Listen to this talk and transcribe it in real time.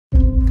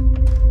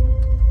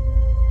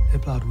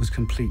blood was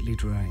completely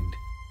drained.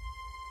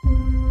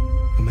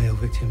 The male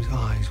victim's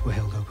eyes were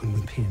held open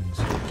with pins.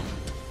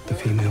 The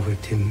female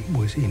victim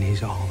was in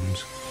his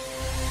arms.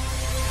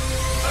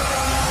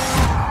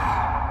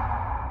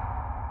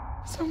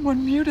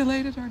 Someone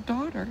mutilated our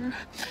daughter.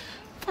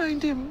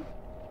 Find him.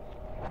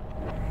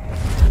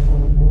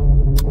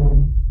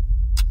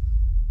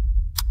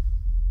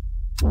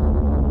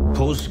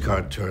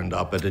 Postcard turned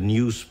up at a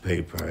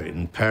newspaper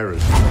in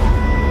Paris,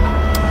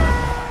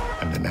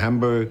 and in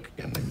Hamburg,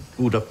 and in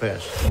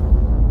Budapest.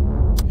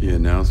 He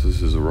announces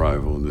his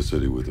arrival in the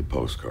city with a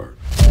postcard.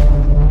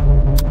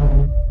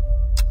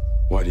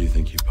 Why do you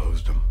think he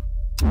posed him?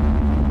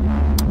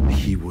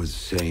 He was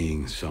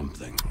saying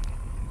something.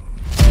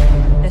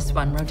 This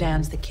one,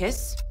 Rodin's The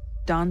Kiss,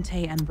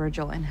 Dante and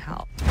Virgil in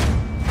Hell.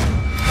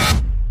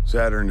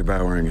 Saturn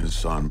devouring his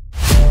son.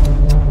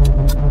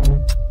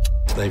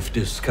 They've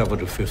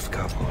discovered a fifth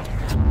couple.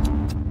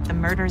 The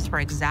murders were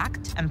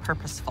exact and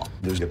purposeful.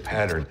 There's a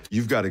pattern.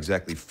 You've got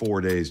exactly 4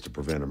 days to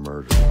prevent a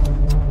murder.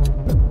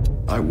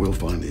 I will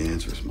find the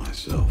answers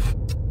myself.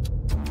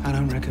 I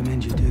don't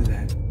recommend you do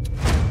that.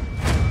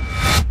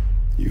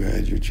 You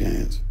had your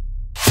chance.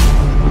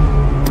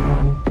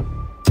 I've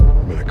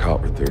been a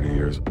cop for 30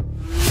 years.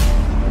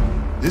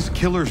 This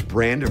killer's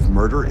brand of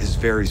murder is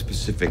very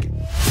specific.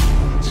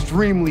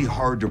 Extremely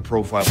hard to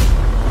profile.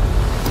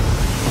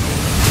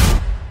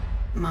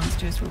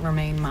 Monsters will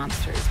remain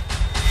monsters,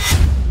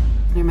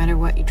 no matter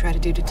what you try to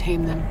do to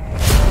tame them.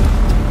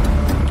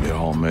 It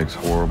all makes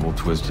horrible,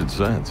 twisted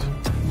sense.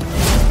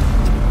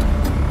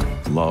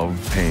 Love,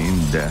 pain,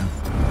 death.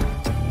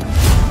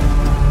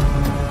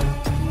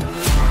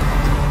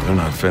 They're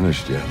not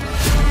finished yet.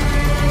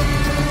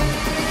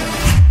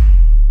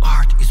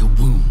 Art is a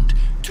wound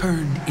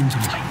turned into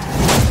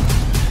light.